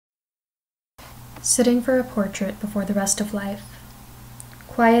Sitting for a portrait before the rest of life.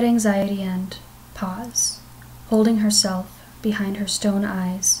 Quiet anxiety and pause, holding herself behind her stone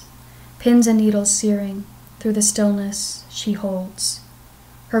eyes, pins and needles searing through the stillness she holds.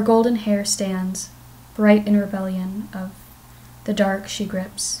 Her golden hair stands, bright in rebellion of the dark she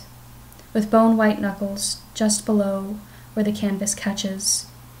grips, with bone-white knuckles just below where the canvas catches.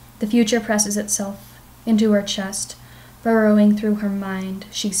 The future presses itself into her chest, burrowing through her mind.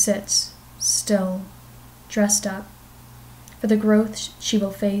 She sits, still, dressed up. For the growth she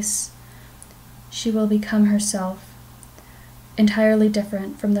will face, she will become herself, entirely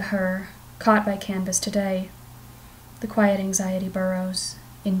different from the her caught by canvas today. The quiet anxiety burrows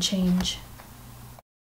in change.